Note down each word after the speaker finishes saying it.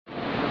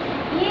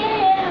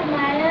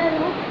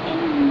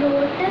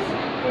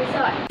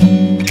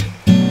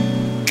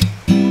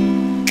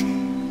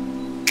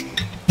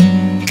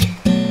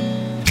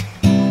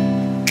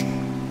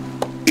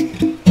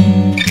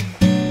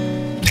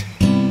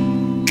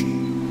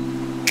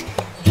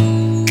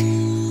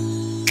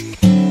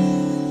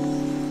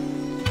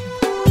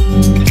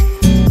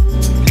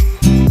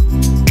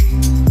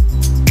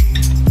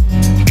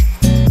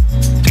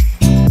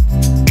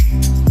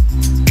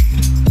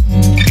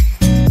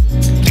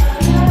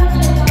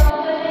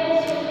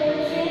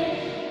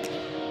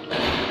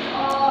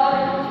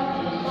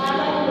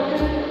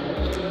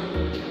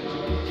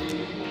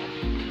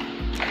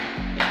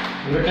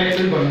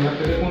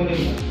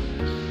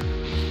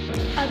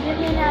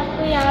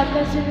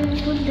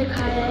Swimming pool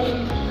दिखाया है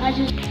आज।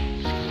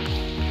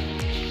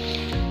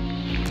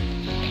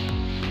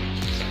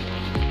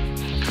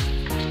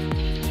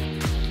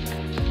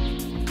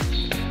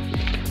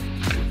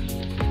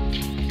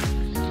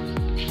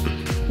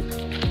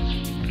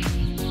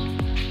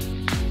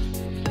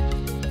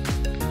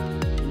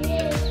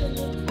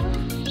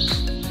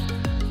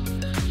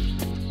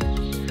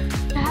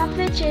 यहाँ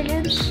पे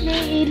चिल्ड्रंस प्ले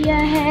एरिया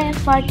है,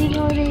 पार्टी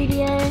हॉल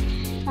एरिया है,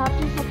 यहाँ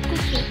पे सब कुछ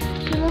है।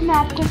 चलो मैं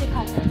आपको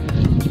दिखाता हूँ।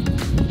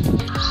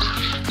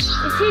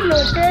 इसी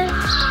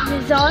लोटस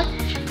रिजॉर्ट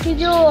के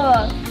जो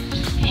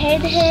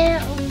हेड है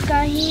उनका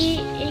ही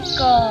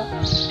एक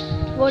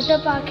वाटर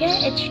पार्क है,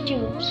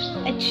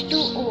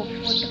 H2O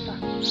वाटर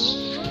पार्क।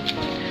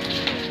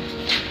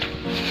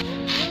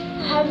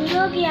 हम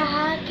लोग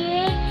यहाँ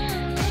के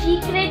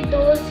सीक्रेट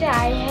डोर से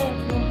आए हैं,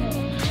 वो है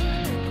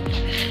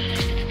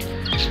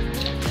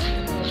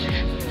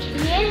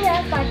ये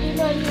है पार्टी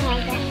हॉल यहाँ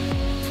का,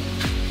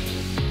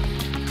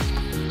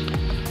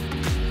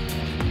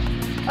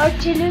 और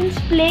चिल्ड्रंस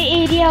प्ले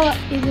एरिया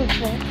इज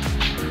ऊपर।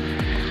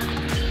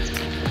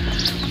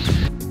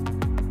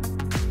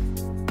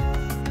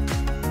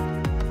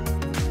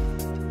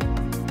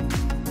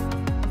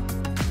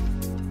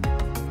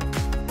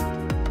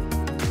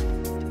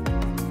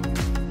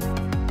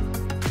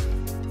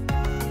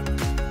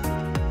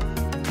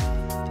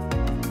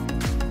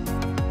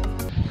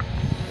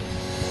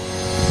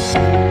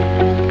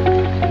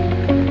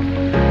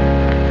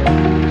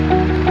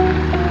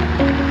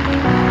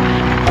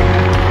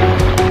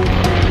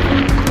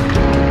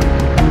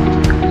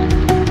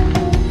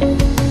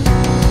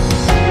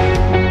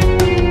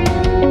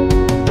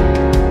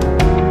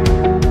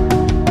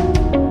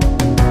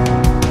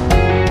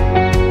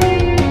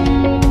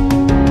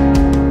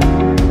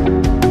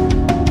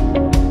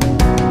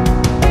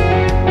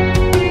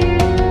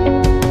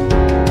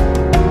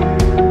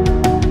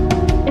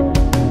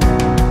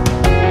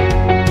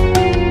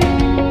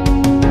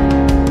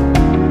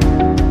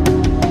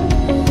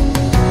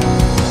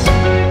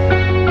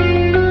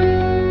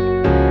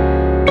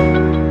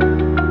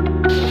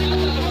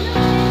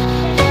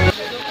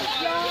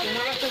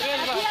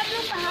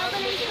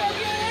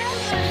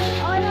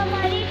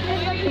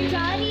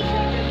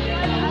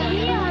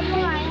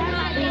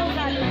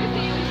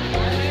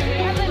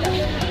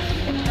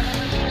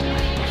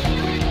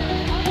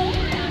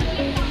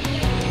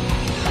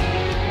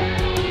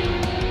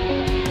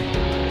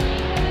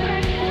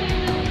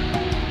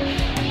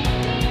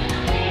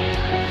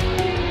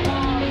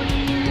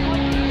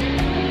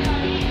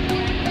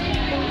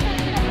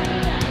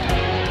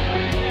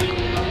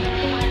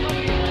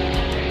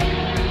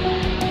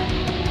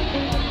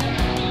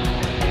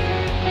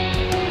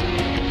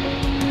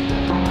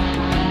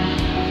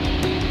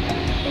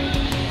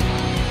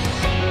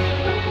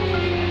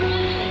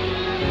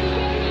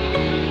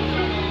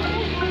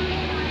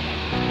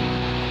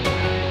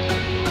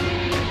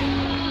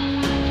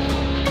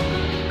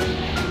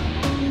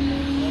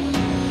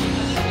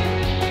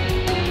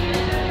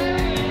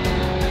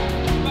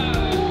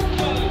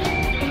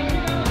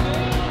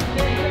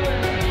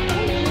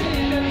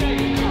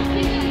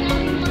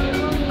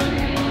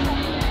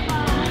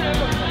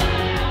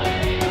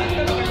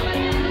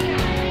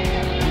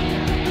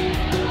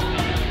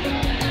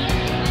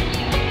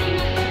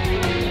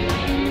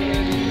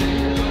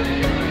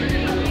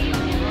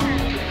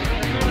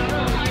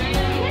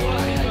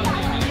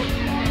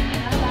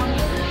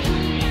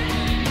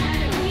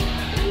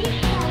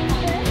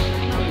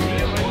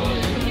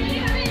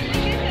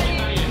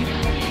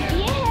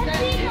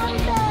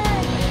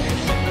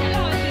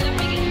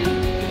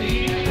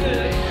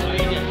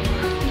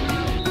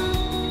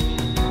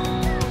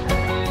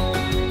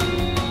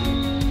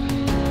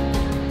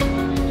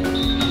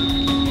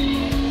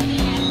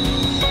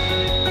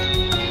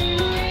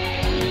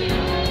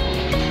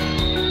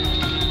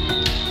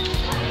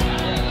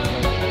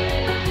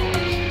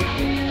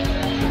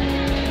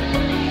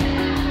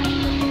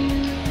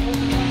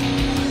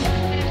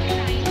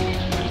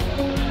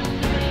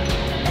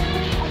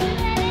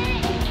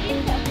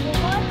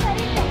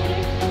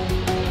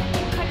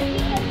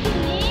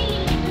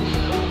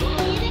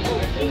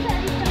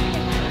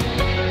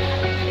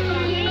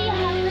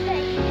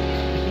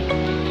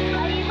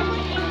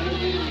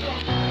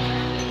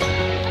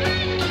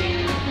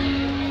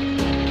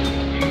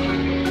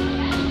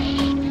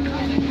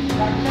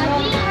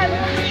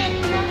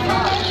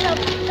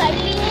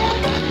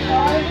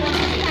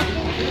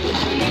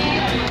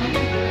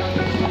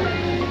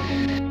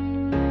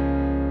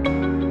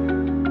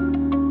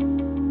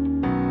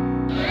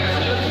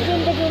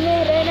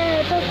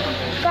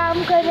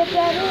 करे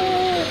प्यारे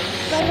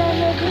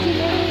बनाने कुछ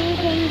नहीं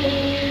कहेंगे।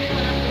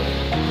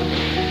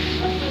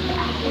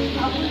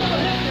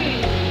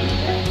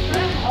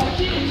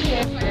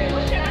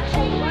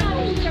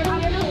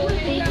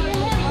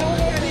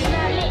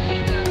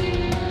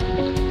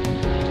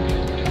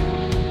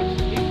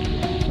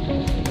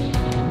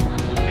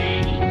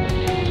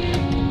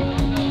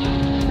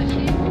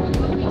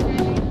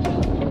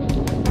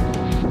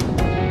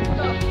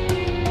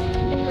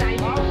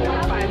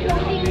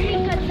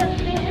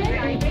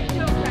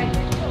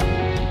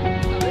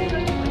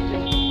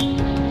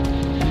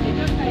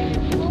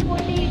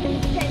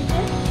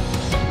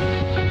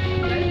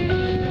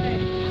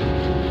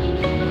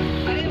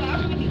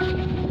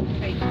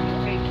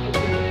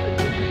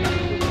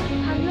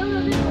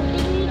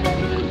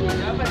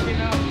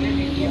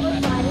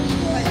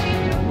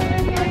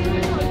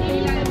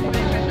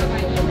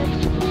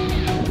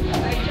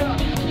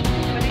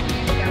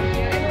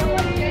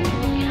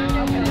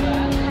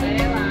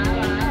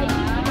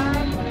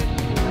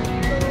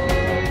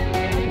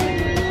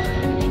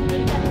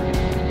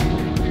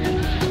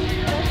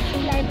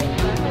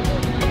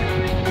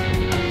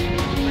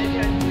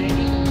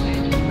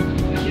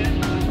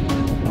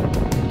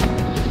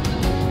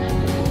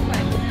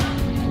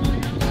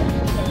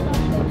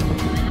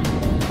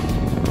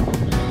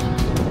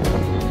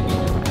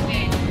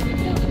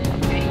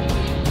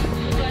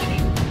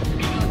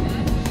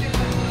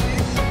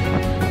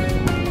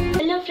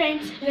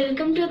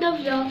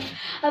 व्लॉग।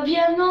 अभी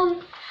हम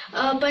लोग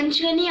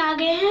पंचगनी आ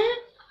गए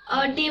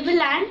हैं टेबल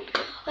लैंड,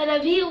 और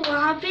अभी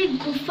वहाँ पे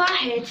गुफा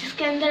है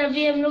जिसके अंदर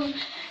अभी हम लोग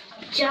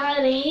जा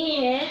रहे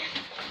हैं।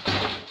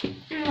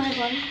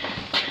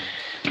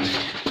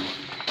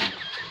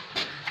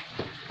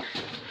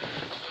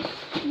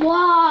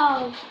 वाह,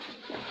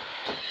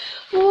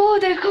 वो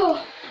देखो,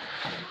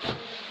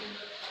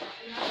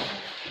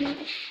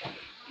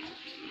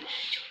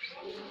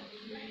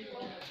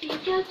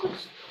 क्या कुछ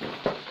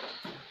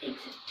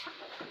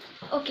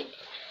ओके।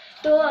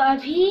 तो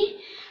अभी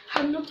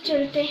हम लोग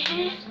चलते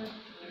हैं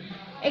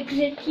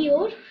एग्जिट की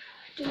ओर।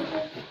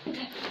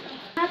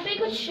 यहाँ पे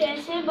कुछ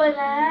ऐसे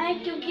बनाया है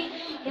क्योंकि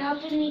यहाँ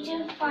पे नीचे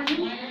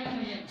पानी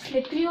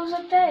स्लिपरी हो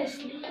सकता है,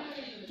 इसलिए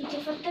नीचे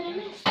पत्थर है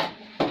ना।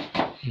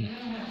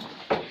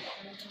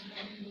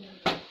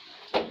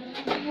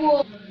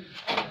 वो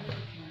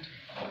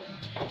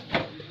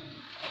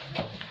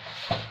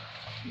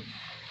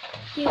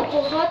ये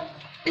बहुत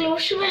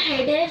क्लोज में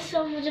हेड है,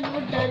 सब मुझे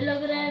बहुत डर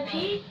लग रहा है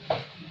अभी।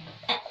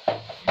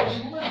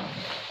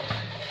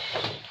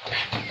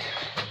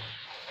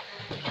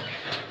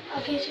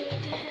 आगे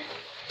चलते हैं।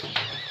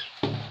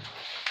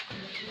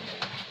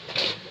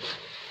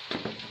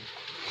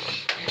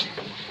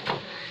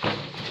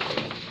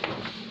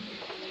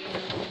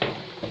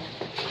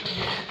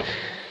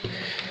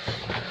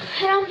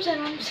 आराम से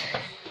आराम से।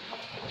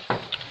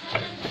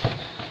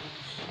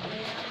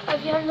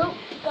 अभी हम लोग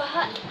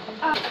बाहर,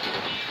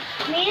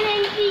 मेन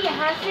एंट्री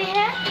यहाँ से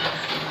है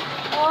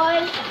और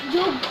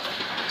जो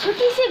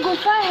छोटी सी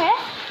गुफा है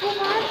वो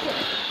वहाँ से।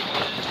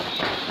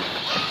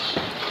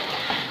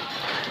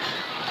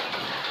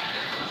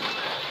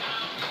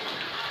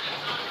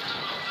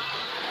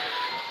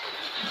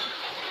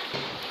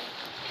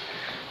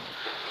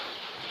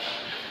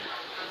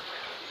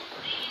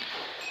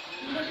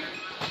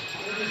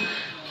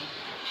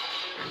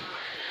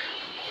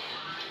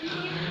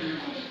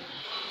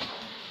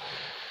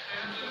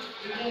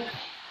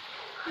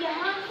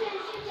 यहाँ से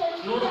ऐसे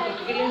चलते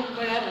हैं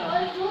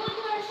और वो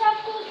थोड़ा-सा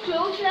आपको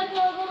क्लोज लग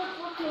रहा होगा,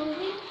 वो क्लोज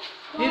ही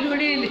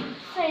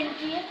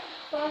एंट्री है।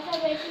 थोड़ा सा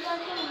वैसे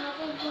जाके वहाँ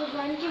पर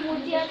भगवान की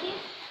मूर्ति आती है,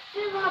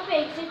 फिर वहाँ पे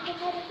एग्जिट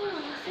लिखा रहता है,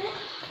 वहाँ से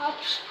आप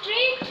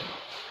स्ट्रेट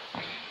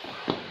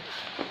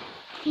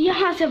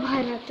यहाँ से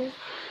बाहर आते हैं।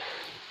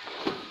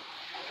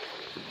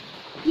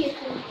 ये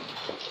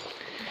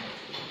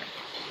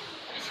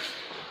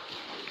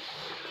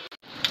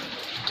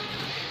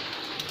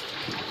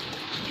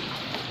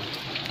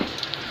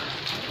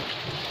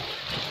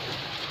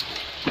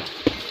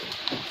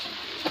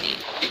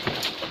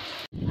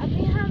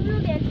अभी हम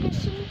लोग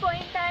एजुकेशन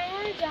पॉइंट आए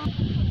हैं जहाँ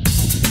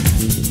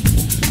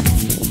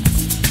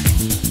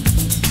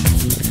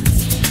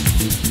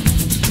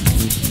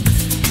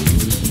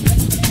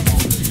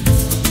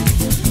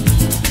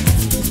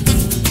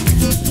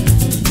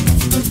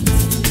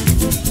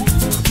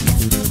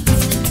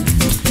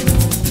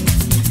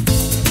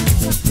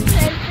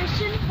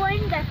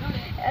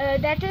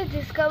that is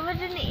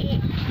discovered in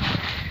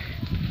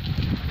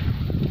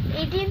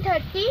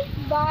 1830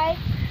 by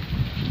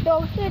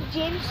Dr.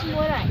 James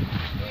Moray.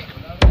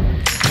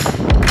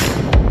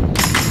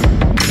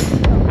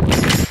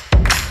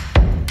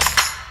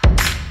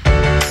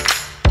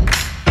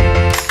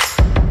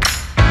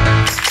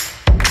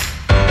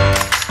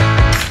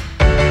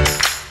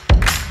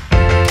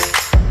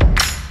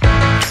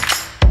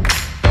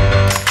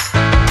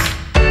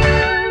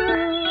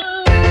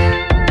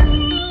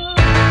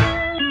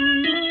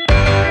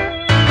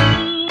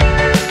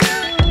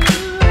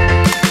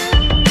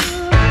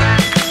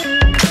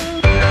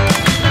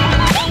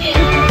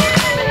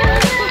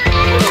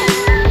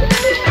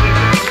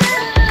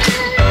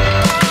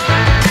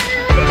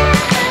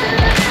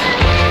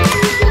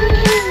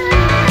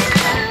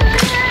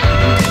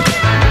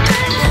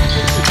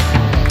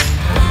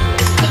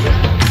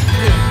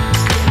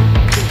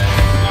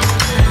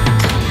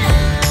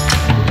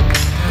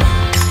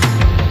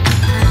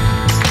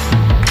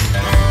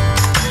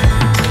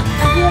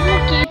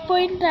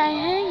 आए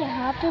हैं।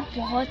 यहाँ पे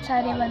बहुत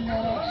सारे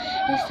बंदर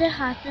हैं, इससे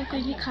हाथ में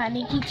कोई भी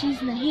खाने की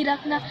चीज़ नहीं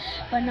रखना,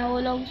 वरना वो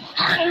लोग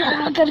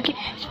यहाँ करके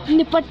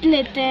निपट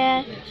लेते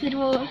हैं, फिर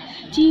वो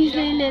चीज़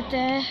ले लेते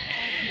हैं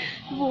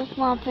वो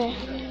वहाँ पे।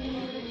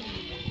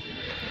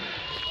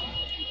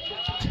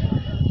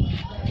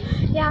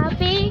 यहाँ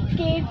पे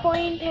केव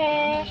पॉइंट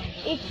है,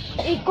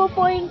 इको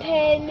पॉइंट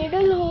है,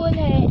 निडल होल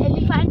है,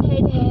 एलिफेंट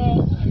हेड है,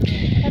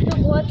 यहाँ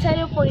पे बहुत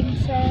सारे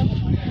पॉइंट्स हैं।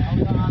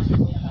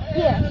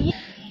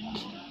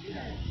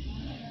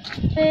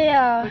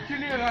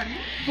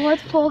 बहुत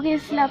फोग है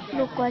इसलिए आप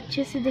लोग को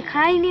अच्छे से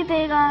दिखाई नहीं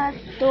देगा,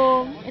 तो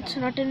it's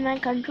not in my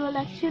control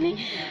actually,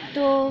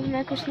 तो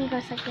मैं कुछ नहीं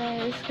कर सकता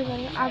है इसके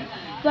बारे में। आप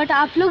बट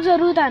आप लोग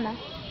ज़रूर आना,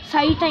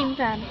 सही टाइम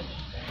पे आना।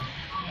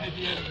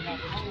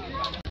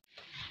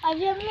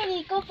 अभी हम लोग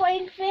इको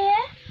पॉइंट पे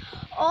है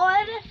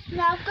और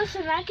मैं आपको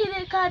सुना के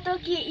देखा था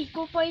कि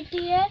इको पॉइंट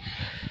ही है,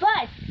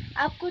 बट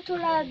आपको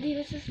थोड़ा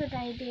धीरे से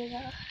सुनाई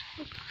देगा,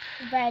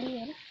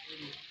 बैरियर।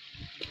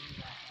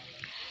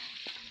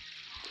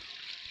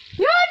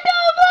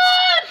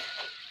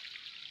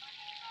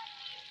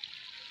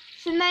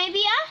 नहीं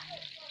दिया,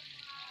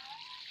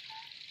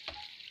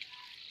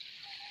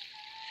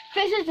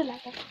 फिर से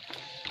चलाता।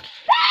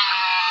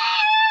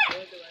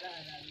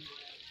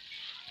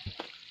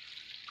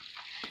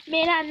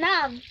 मेरा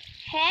नाम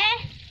है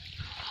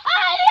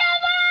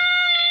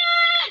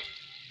आर्यमान।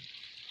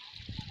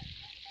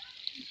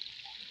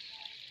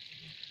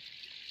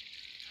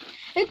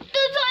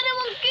 इतने सारे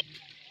मंकी।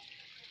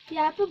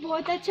 यहाँ पे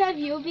बहुत अच्छा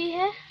व्यू भी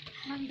है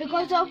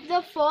बिकॉज ऑफ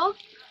द फॉग।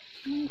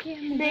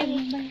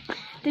 नहीं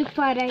दिख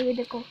पा रहा है, ये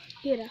देखो,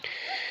 ये रहा।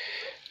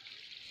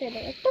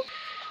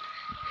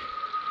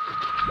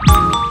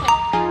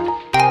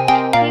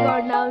 He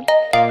got down.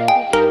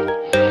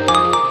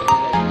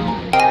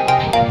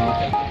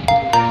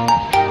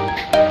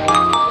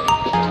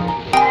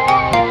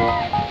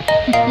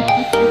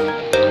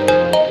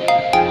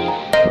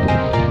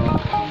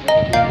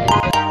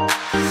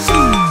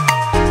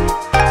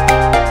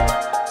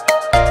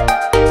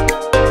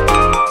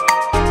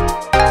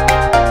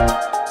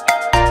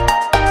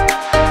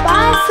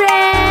 Bye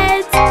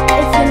friends!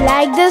 If you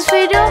like this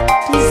video,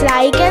 please